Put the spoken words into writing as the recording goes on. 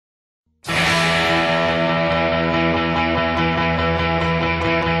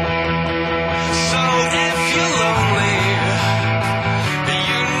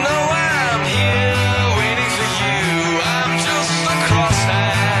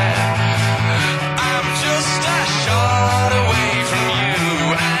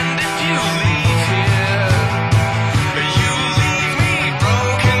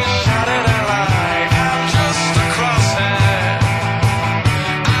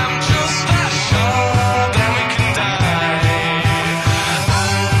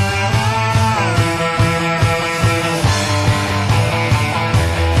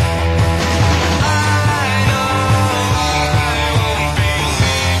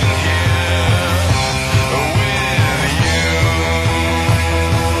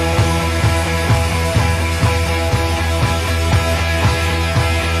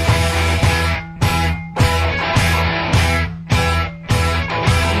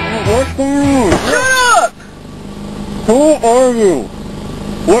What's going on? Shut up! Who are you?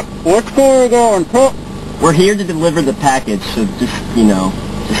 What's going on? We're here to deliver the package, so just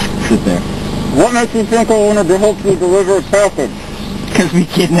sit there. What makes you think I wanted to help you deliver a package? Because we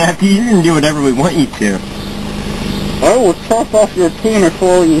kidnapped you, you can do whatever we want you to. I will chop off your penis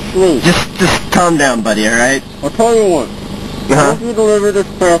while you sleep. Just calm down, buddy, alright? I'll tell you what. If you deliver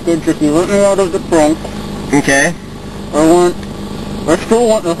this package, if you let me out of the trunk... Okay. I still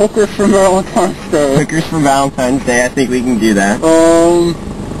want the hookers for Valentine's Day. Hookers for Valentine's Day, I think we can do that.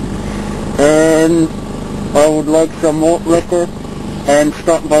 And I would like some malt liquor and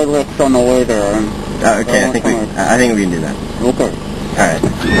stop by Licks on the way there. Okay, I think we can do that. Okay. Alright.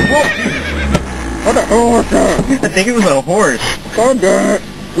 What the hell was that? I think it was a horse. God damn it.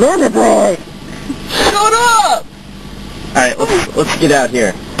 Learn to drive. Shut up! Alright, let's get out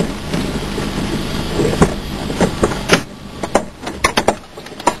here.